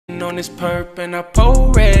on this perp and I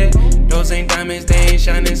pour red. Those ain't diamonds, they ain't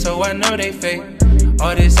shining, so I know they fake.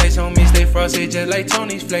 All this ice on me stay frosted just like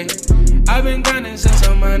Tony's flakes. I've been grinding since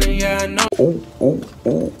I'm minor, yeah, I know.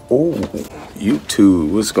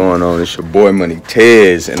 YouTube, what's going on? It's your boy Money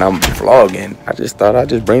Tez, and I'm vlogging. I just thought I'd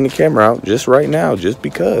just bring the camera out just right now, just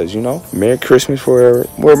because, you know. Merry Christmas for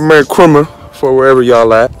Merry Chrimmas for wherever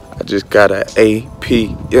y'all at. I just got an AP,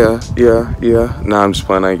 yeah. Nah, I'm just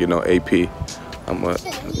playing, I ain't get no AP. I'm a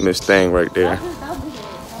Miss Thing right there.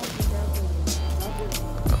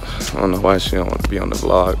 I don't know why she don't want to be on the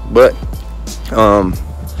vlog, but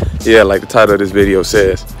yeah, like the title of this video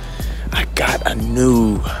says, I got a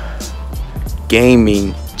new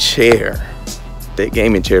gaming chair. That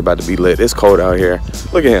gaming chair about to be lit. It's cold out here.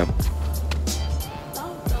 Look at him.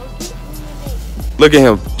 Look at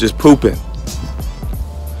him just pooping.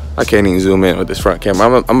 I can't even zoom in with this front camera.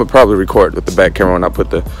 I'm gonna probably record with the back camera when I put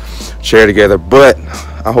the chair together, but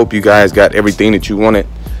I hope you guys got everything that you wanted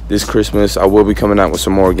this Christmas. I will be coming out with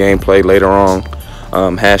some more gameplay later on.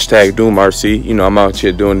 Hashtag DoomRC. You know, I'm out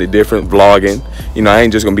here doing the different vlogging. You know, I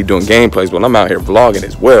ain't just gonna be doing gameplays, but I'm out here vlogging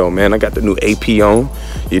as well, man. I got the new AP on.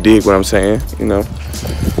 You dig what I'm saying? You know.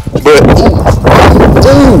 But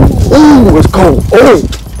ooh, it's cold. Oh,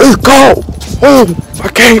 it's cold. Oh, I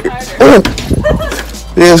can't. Oh,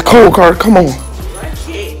 yeah, it's cold, Carter. Come on.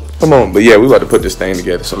 Come on. But yeah, we about to put this thing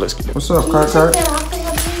together. So let's get it. What's up, Carter?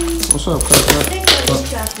 What's up, Carter?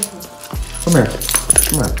 Come here.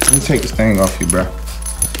 Come on. Let me take this thing off you, bro.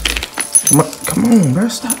 Come on, bro.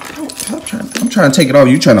 Stop trying. I'm trying to take it off.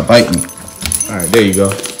 You trying to bite me. All right, there you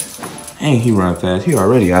go. Ain't he run fast? He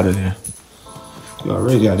already out of there. He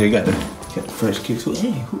already out there. Got the fresh kicks.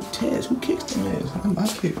 Hey, who kicks them ass? I'm my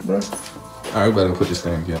kick, bro. All right, we better put this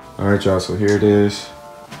thing together. All right, y'all. So here it is.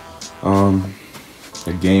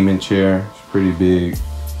 A gaming chair. It's pretty big.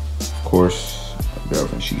 Of course, my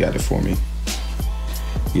girlfriend, she got it for me.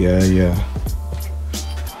 Yeah.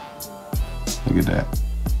 Look at that.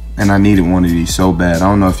 And I needed one of these so bad. I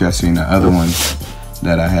don't know if y'all seen the other one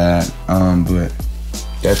that I had, but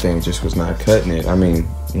that thing just was not cutting it. I mean,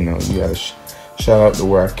 you know, you gotta shout out to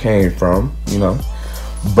where I came from, you know.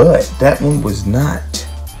 But that one was not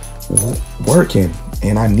working,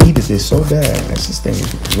 and I needed this so bad. This thing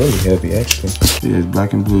is really heavy, actually. It is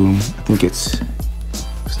black and blue. I think it's,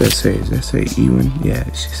 what's that say? Does that say Ewin? Yeah,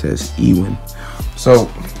 she says Ewin. So,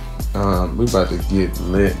 we about to get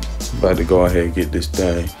lit. About to go ahead and get this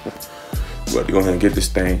thing. About to go ahead and get this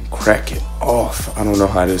thing, crack it off. I don't know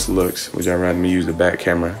how this looks. Would y'all rather me use the back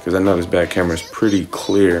camera? Because I know this back camera is pretty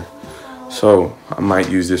clear. So I might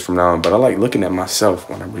use this from now on. But I like looking at myself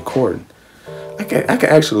when I'm recording. I can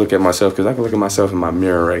actually look at myself because I can look at myself in my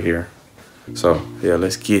mirror right here. So yeah,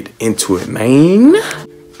 let's get into it, man.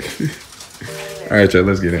 All right, y'all,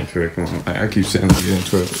 let's get into it. Come on. I keep saying let's get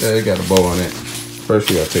into it. Yeah, it got a bow on it. First,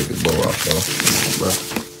 we gotta take this bow off, though. Bro.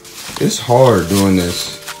 It's hard doing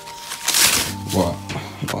this while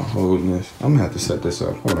holding this. I'm gonna have to set this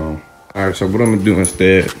up. Hold on. All right, so what I'm gonna do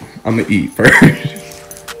instead, I'm gonna eat first.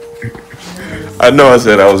 I know I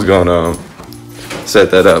said I was gonna set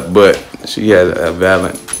that up, but she had a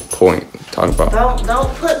valid point talking about. Don't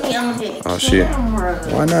put me on the camera. Shit.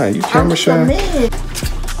 Why not? You camera shy.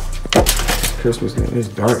 Christmas day. It's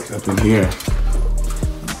dark up in here.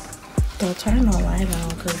 Don't turn no light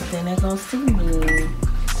on, cause then they're gonna see me.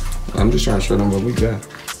 I'm just trying to show them what we got.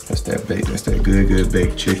 That's that bake. That's that good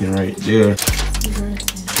baked chicken right there.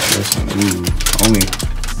 Ooh, only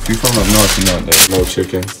if you're from up north, you know that more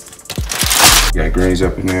chicken. Got greens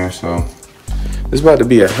up in there, so this is about to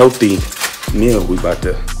be a healthy meal. We about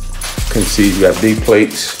to conceive. We got big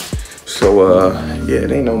plates, so yeah,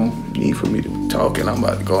 it ain't no need for me to be talking. I'm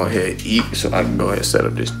about to go ahead and eat, so I can go ahead and set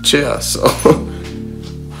up this chair. So.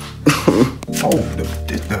 Oh, the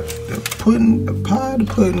pudding, the pie, the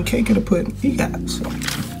pudding, cake of the pudding. You got some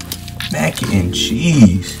mac and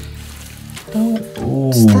cheese.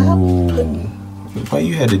 Don't stop putting. Why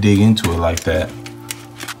you had to dig into it like that?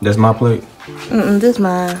 That's my plate? This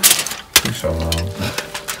mine. You're so wrong.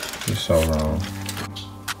 You're so wrong.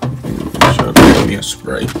 Sure, give me a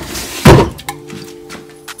spray.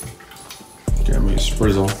 Get me a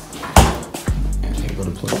sprizzle. And here go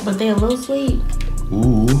the plate. But they're a little sweet.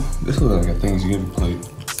 Ooh, this looks like a Thanksgiving plate.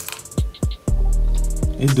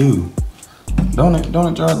 It do. Don't it,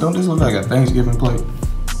 John? Don't this look like a Thanksgiving plate?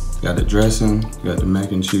 Got the dressing, got the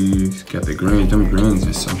mac and cheese, got the greens. Them greens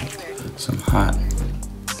is some hot.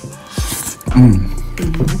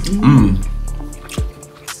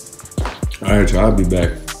 All right, y'all, I'll be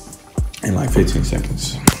back in like 15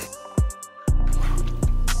 seconds.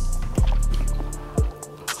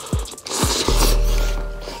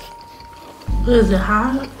 Is it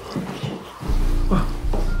hot?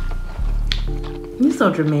 You're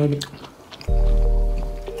so dramatic.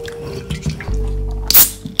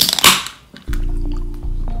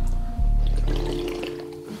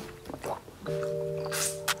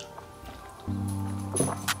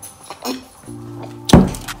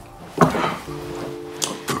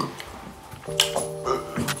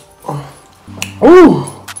 Ooh.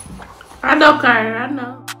 I know, Carter. I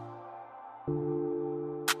know.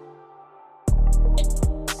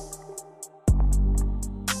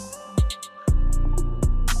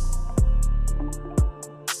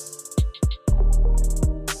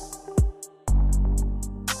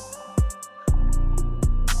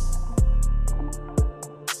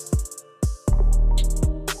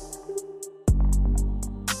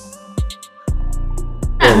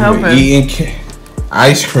 Helping. Eating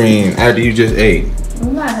ice cream after you just ate.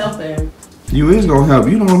 I'm not helping. You is gonna help.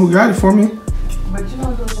 You the one who got it for me. But you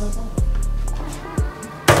don't do it yourself.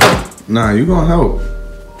 Nah, you gonna help.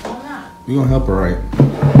 Why not? You gonna help her, right?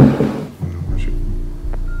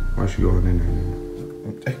 Why she going in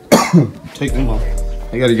there? Take them off.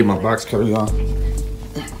 I gotta get my box cutter off.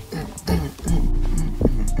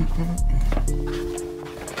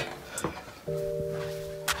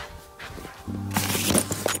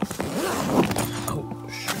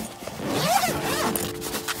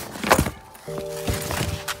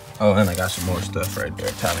 Oh, and I got some more stuff right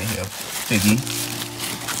there. Tommy Hill. Piggy.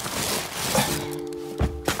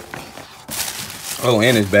 Oh,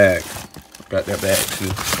 and his bag. Got that bag too.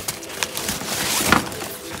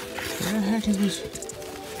 Where the heck is this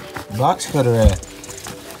box cutter at?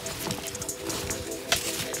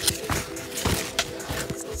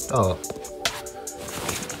 Oh.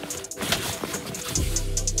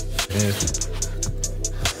 It is.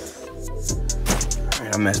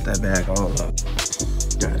 Alright, I messed that bag all up.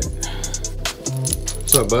 Got it.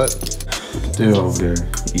 What's up, bud? Still over there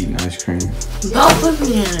eating ice cream. Don't put me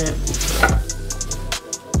in it.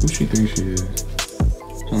 Who she thinks she is?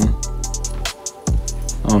 Huh?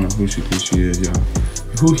 I don't know who she thinks she is, y'all.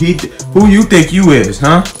 Who you think you is,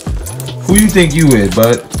 huh? Who you think you is,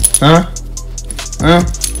 bud? Huh? Huh?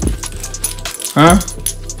 Huh?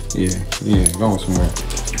 Yeah, going somewhere.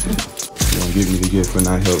 You gonna give me the gift but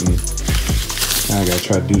not help me. Now I gotta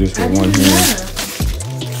try to do this with one hand.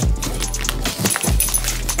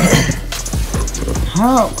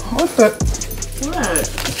 How? What the? What?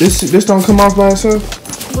 This don't come off by itself?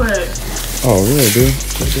 What? Oh, really, dude?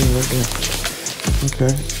 Right there.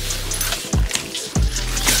 Okay.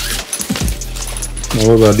 Now,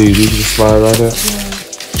 what about these? These just slide right up? Yeah.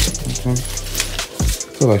 Okay. I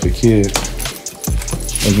feel like a kid.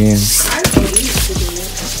 Again. I don't used to do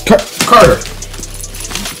it. Carter!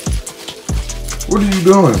 What are you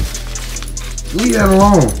doing? Leave that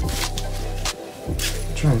alone.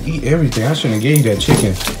 I'm trying to eat everything. I shouldn't have gave you that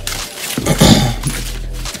chicken.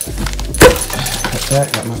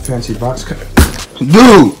 Got my fancy box cutter.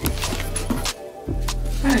 Dude!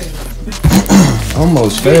 Hey.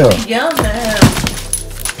 Almost fell. Yell at him.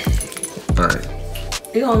 Alright.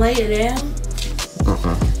 You gonna lay it down? I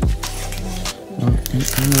don't need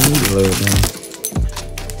to lay it down.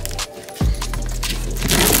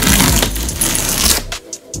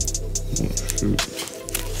 Oh, shoot.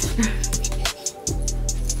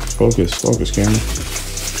 Focus, camera.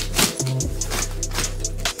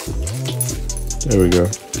 There we go.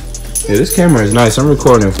 Yeah, this camera is nice. I'm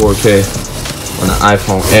recording in 4K on the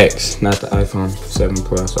iPhone X, not the iPhone 7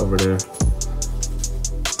 Plus over there.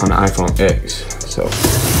 On the iPhone X. So,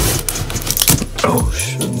 oh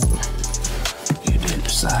shoot. You did the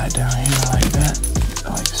side down here like that,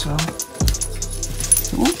 like so.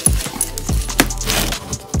 Ooh.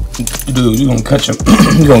 Dude, you gonna cut your,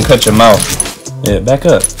 you gonna cut your mouth. Yeah, back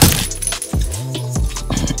up.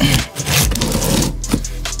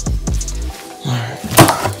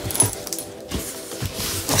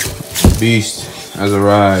 Beast has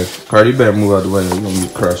arrived. Cardi, you better move out the way. You're gonna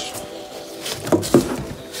get crushed.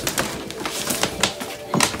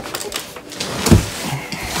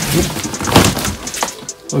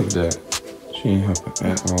 Look at that. She ain't helping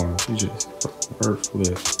at all. She just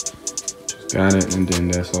worthless. Just got it, and then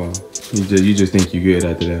that's all. You just think you good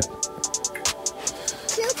after that.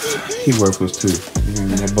 He worthless too. You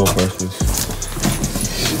know, they're both worthless.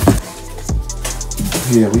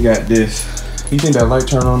 Yeah, we got this. You think that light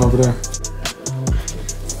turned on over there?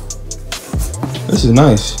 This is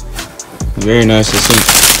nice. Very nice to see.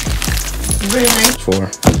 Very nice. For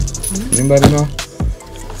anybody know?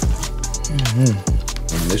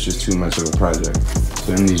 It's just too much of a project.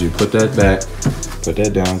 So I need you to put that back, put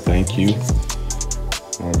that down. Thank you.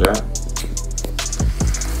 All that.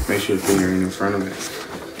 Make sure the finger ain't in front of it.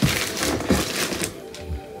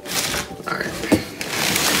 All right.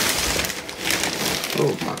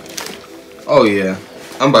 Oh my. Oh yeah.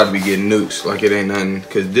 I'm about to be getting nukes like it ain't nothing.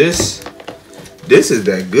 Cause this is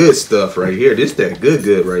that good stuff right here. This that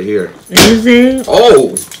good right here. Is it?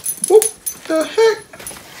 Oh. What the heck?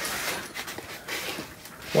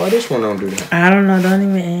 Why this one don't do that? I don't know. Don't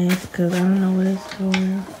even ask, cause I don't know what it's for.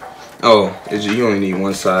 Oh, you only need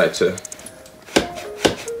one side to.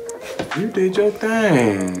 You did your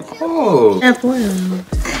thing. Oh. That's well.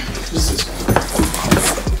 This is.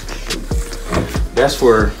 That's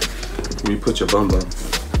where you put your bum bum.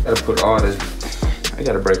 Gotta put all this. I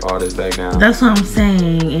gotta break all this back down. That's what I'm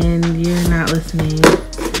saying, and you're not listening.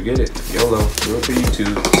 Forget it. YOLO. Do it for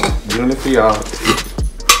YouTube. Doing it for y'all.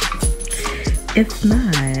 It's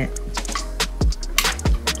not.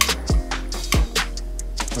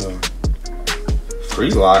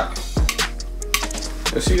 Free lock.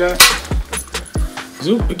 You see that?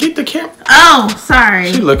 Zoom. Get the camera. Oh,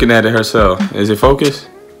 sorry. She looking at it herself. Is it focused?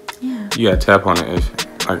 Yeah. You gotta tap on it if,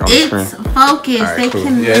 like on the screen. It's focused. Right, They cool.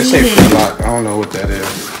 can Yeah, it's read a it. free lock. I don't know what that is.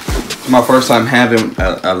 It's my first time having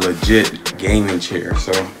a legit gaming chair,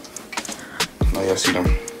 so now y'all see them.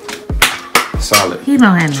 Solid. He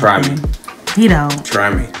don't have Try nothing. me. He don't. Try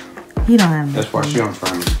me. He don't have That's why nothing. she don't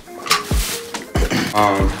try me.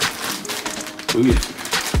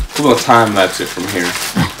 We're gonna time lapse it from here.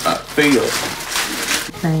 Feel.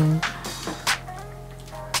 Same.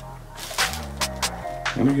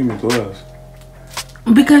 Let me give me gloves.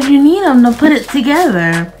 Because you need them to put it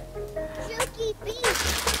together.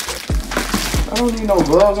 I don't need no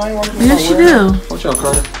gloves. I ain't want to. Yes, you do. Watch out,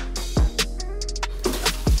 Carter.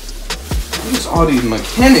 What's all these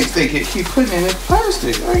mechanics they keep putting in this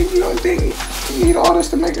plastic? Like, you don't think you need all this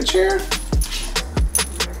to make a chair?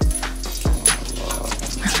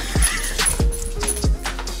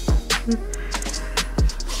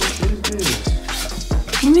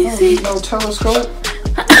 Let me see. No telescope.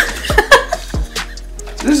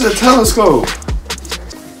 This is a telescope.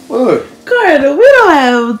 Look. Carter, we don't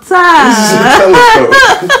have time. This is a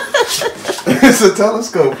telescope. It's a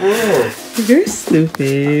telescope, for real. You're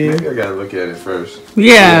stupid. Maybe I gotta look at it first.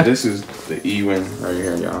 Yeah. This is the Ewing right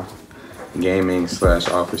here, y'all. Gaming /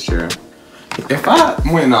 office chair. If I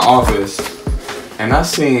went in the office and I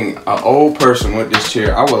seen an old person with this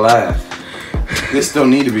chair, I would laugh. This still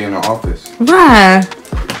need to be in the office. Why?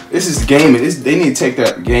 This is gaming. They need to take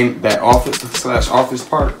that office / office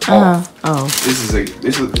part off. Oh. This is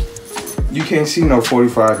you can't see no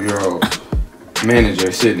 45-year-old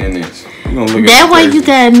manager sitting in this. You gonna look That at one you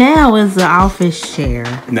got now is the office chair.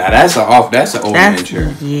 Nah, that's an old man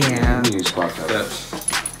chair. Yeah. You need to spot that.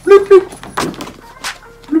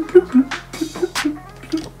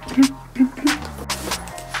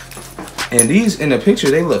 And these in the picture,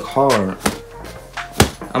 they look hard.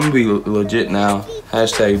 I'm gonna be legit now.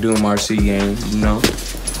 Hashtag DoomRC game, you know.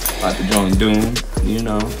 About to join Doom, you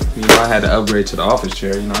know. I had to upgrade to the office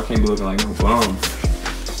chair. You know, I can't be looking like no bum.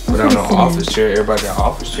 But I'm no office chair. Everybody got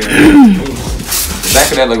office chair. The back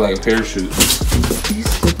of that look like a parachute. You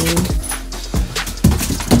stupid.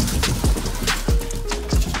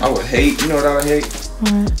 I would hate, you know what I would hate?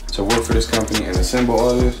 What? To work for this company and assemble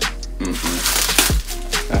all this.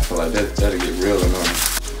 I feel like that'll get real annoying.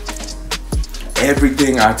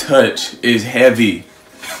 Everything I touch is heavy.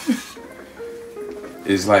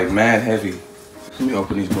 It's like mad heavy. Let me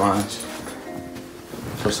open these blinds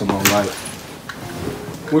for some more light.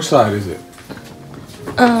 Which side is it?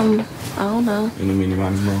 I don't know. Any, mini,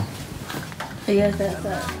 money, mo. I guess that's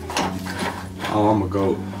that. Oh, I'm a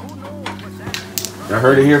goat. Y'all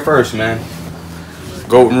heard it here first, man.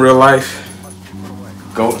 Goat in real life.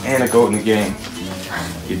 Goat and a goat in the game.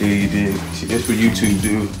 You did. See, this what YouTube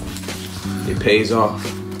do. It pays off.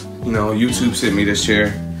 You know, YouTube sent me this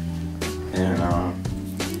chair. And,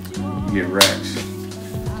 you get racks.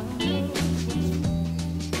 And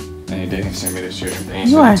they didn't send me this chair. They ain't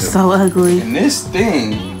You send are it to so me. ugly. And this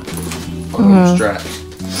thing, straps.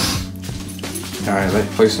 All right, let's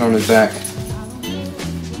place it on the back.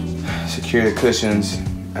 Secure the cushions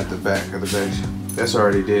at the back of the base. That's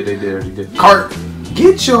already did. They already did. Cart,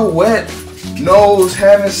 get your wet nose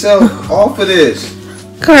having self off of this.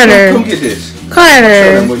 Carter. Come get this. Show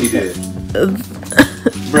Carter. them what he did.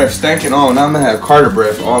 Breath stanking on. I'm gonna have Carter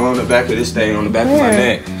breath all on the back of this thing, on the back of my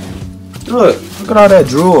neck. Look at all that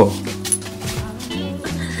drool.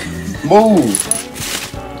 Move.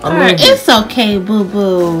 Carter, it's okay, boo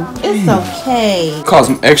boo. It's okay. It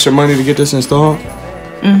costs extra money to get this installed.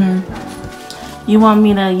 You want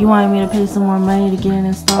me to pay some more money to get it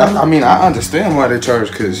installed? I mean, I understand why they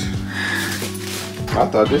charge, cause I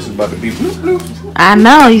thought this was about to be bloop bloop. I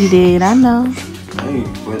know you did. I know. Hey,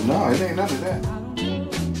 but no, it ain't none of that.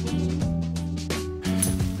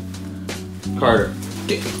 Carter,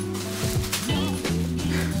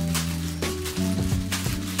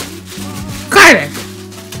 Carter!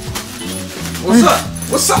 What's up?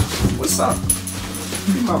 What's up? What's up?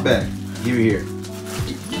 Give me my bag. Give it here.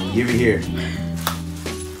 Give it here.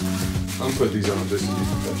 I'm gonna put these on just to be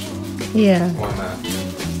professional. Yeah. Why not?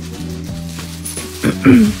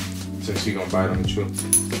 Since she gonna bite on the chew.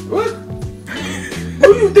 What?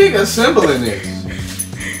 Who do you think assembling this?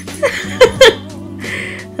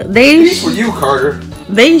 These for you, Carter.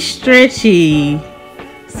 They stretchy.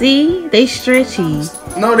 See? They stretchy.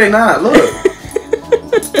 No, they not. Look.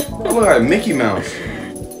 I look like Mickey Mouse.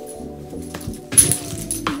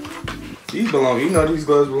 These belong. You know these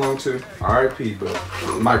gloves belong to R.I.P. But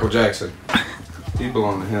Michael Jackson. These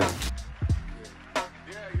belong to him.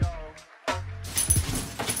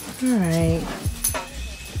 All right.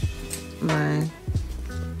 Mine.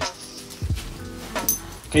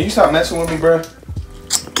 Can you stop messing with me, bro?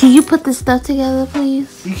 Can you put this stuff together,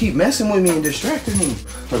 please? You keep messing with me and distracting me.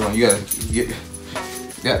 Hold on, you got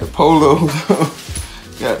the polos.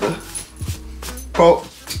 Got the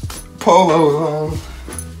polos on.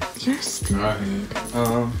 You're stupid.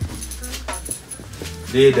 Alright.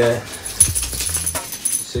 Did that.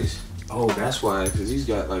 6. Oh, that's why, because he's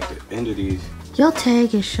got like the end of these. Your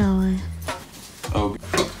tag is showing. Oh.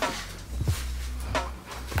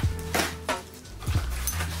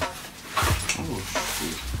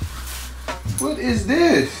 What is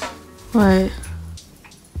this? What?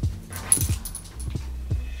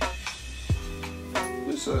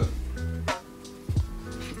 This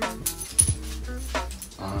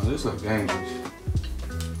this look dangerous.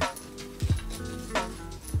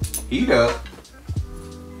 Heat up.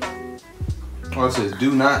 Oh, it says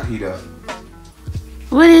do not heat up.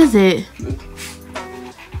 What is it?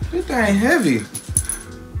 This thing heavy.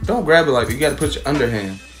 Don't grab it like that. You gotta put your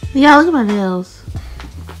underhand. Yeah, look at my nails.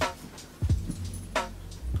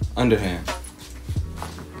 Underhand.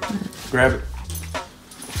 Grab it.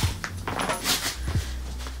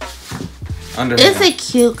 Underhand. It's a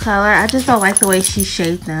cute color. I just don't like the way she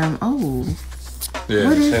shaped them. Oh. Yeah,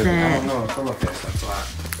 what is heavy. that? I don't know. I feel like that's a lot.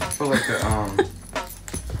 I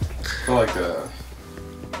feel like the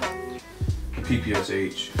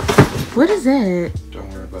PPSH. What is that? Don't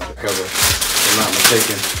worry about the cover. I'm not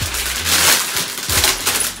mistaken.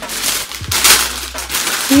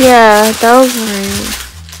 Yeah, those were.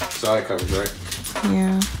 Side covers, right?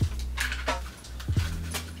 Yeah.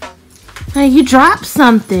 Hey, you dropped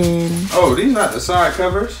something. Oh, these not the side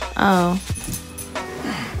covers? Oh.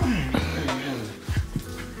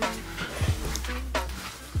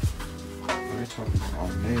 We're talking about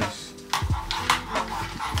on this.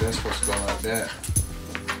 That's supposed to go like that.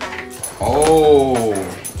 Oh.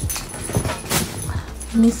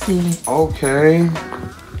 Let me see. Okay.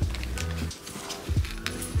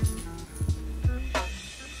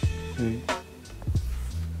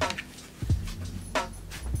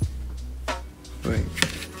 Wait.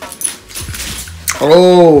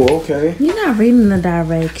 Oh, okay. You're not reading the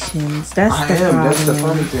directions. That's the problem. That's the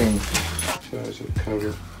funny thing. Size of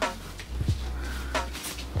cover.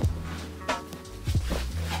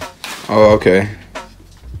 Oh, okay.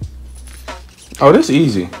 Oh, that's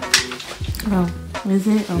easy. Oh, is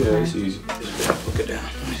it? Okay. Yeah, it's easy. Look it down.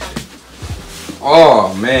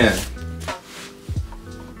 Oh, man.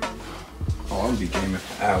 Oh, I'm gonna be gaming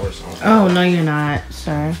for hours. Oh, no, you're not,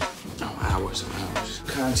 sir. No, hours and hours.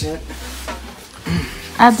 Content.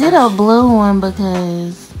 I did a blue one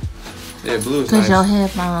because Blue is nice. your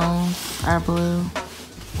headphones are blue.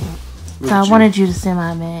 Look So I at you. wanted you to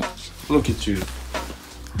semi-match. Look at you.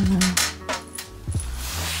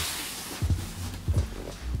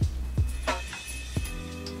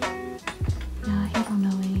 No, he don't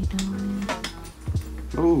know what he's doing.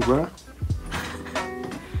 Ooh, bro.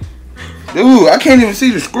 Dude, I can't even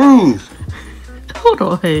see the screws. Hold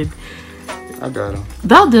on. I got him.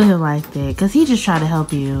 Don't do him like that, because he just tried to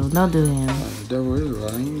help you. Don't do him. The devil is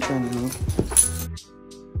right. I ain't trying to help.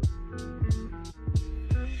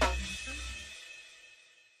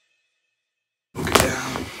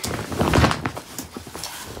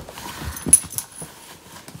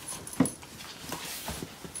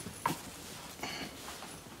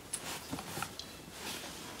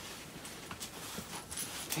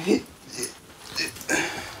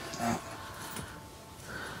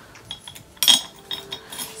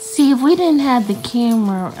 See, if we didn't have the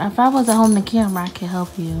camera, if I wasn't holding the camera, I could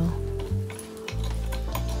help you.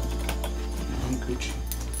 I'm Gucci.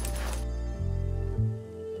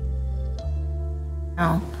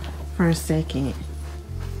 Oh, for a second.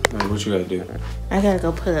 Right, what you gotta do? I gotta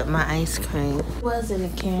go put up my ice cream. It was in the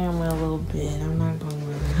camera a little bit. I'm not gonna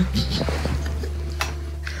lie.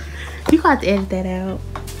 You You got to edit that out.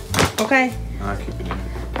 Okay? I'll keep it in.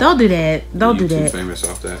 Don't do that. Don't do that. Too famous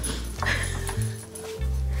off that.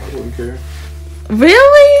 I wouldn't care.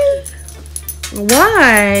 Really?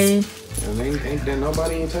 Why? Ain't there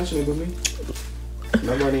nobody ain't touching it with me.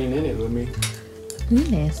 Nobody ain't in it with me. You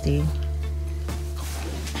nasty.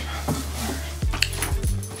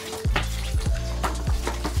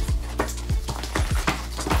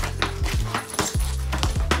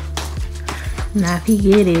 Now if he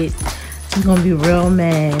get it, he's gonna be real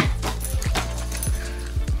mad.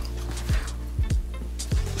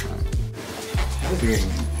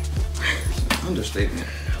 Understatement.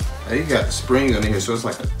 Hey, you got the spring on here, so it's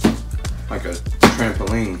like a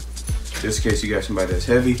trampoline. Just in case you got somebody that's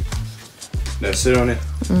heavy, that sit on it.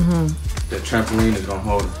 That trampoline is gonna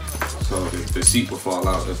hold it, so the seat will fall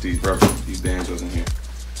out if these bands wasn't here.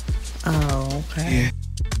 Oh, okay. Yeah.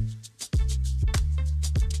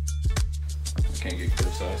 Can't get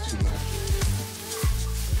criticized too much.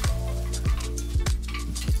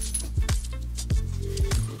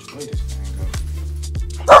 Which way this thing go?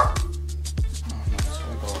 Oh no, this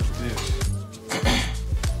way go like this.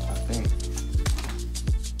 I think.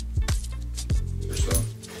 Or so.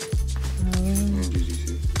 And GGC.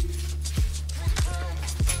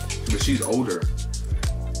 But she's older.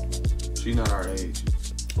 She's not our age.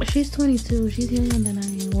 She's 22. She's younger than I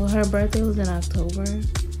am. Well, her birthday was in October.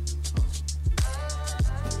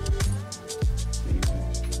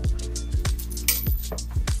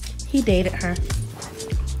 He dated her. I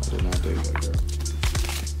did not date that girl.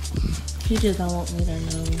 He just don't want me to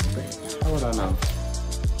know. But How would I know?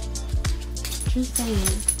 just say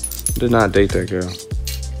it. Did not date that girl.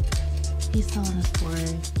 He's telling a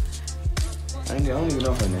story. I don't even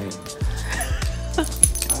know her name.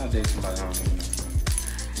 I'll date somebody I don't even know.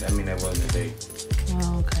 That mean that wasn't a date.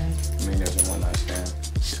 Oh, okay. I mean that was a one night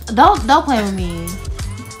stand. Don't play with me.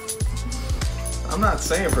 I'm not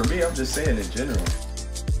saying for me, I'm just saying in general.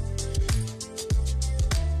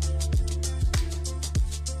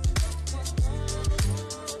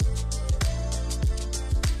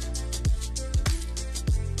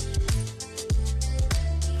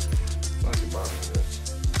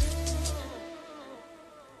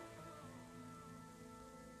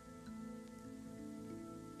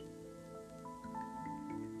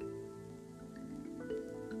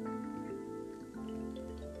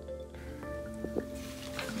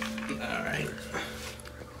 Alright.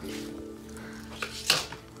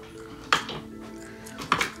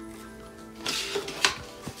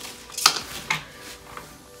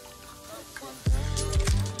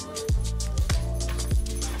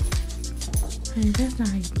 Hey, that's not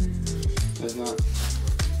how you put it on. That's not.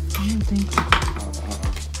 I don't think so.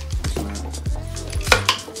 It's not.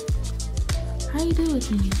 How you do it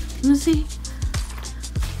then? Let me see.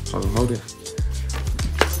 Hold it.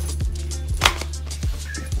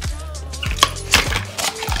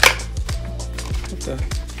 What the?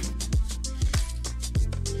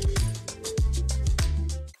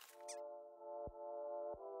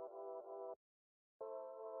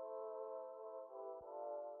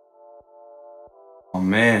 Oh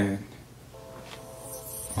man.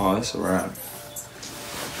 Oh, it's a wrap.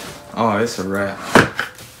 Oh, it's a wrap.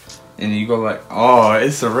 And you go like, oh,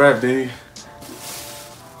 it's a wrap, dude.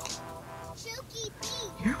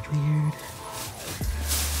 You're weird.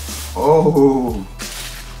 Oh,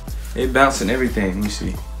 it bouncing everything. Let me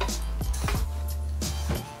see.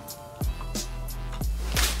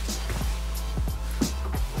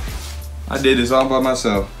 I did this all by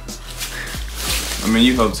myself. I mean,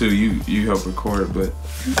 you help too. You help record, but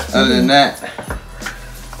other than that,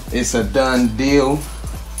 it's a done deal.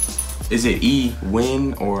 Is it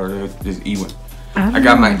E-Win or is E-Win? I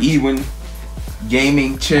got my E-Win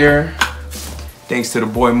gaming chair. Thanks to the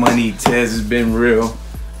boy Money, Tez has been real.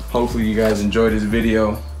 Hopefully you guys enjoyed this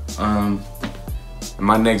video. In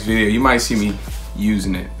my next video, you might see me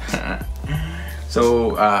using it.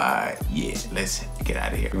 So, yeah, let's get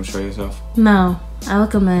out of here. You wanna show yourself? No, I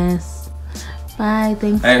look a mess. Bye,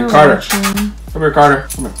 thanks Hey, for Carter. watching. Come here, Carter.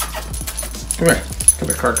 Come here. Come here. Come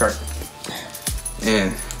here, Carter.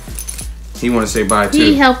 And he wanna say bye too.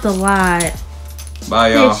 He helped a lot.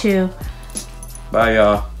 Bye, y'all. Did you? Bye,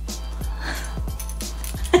 y'all.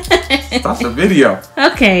 Stop the video.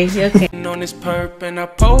 Okay, okay. On this perp and I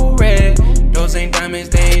pour red. Those ain't diamonds,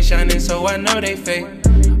 they ain't shining, so I know they fake.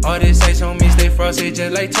 All this ice on me stay frosted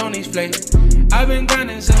just like Tony's flake. I've been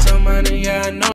grinding since I'm minor, yeah, I know.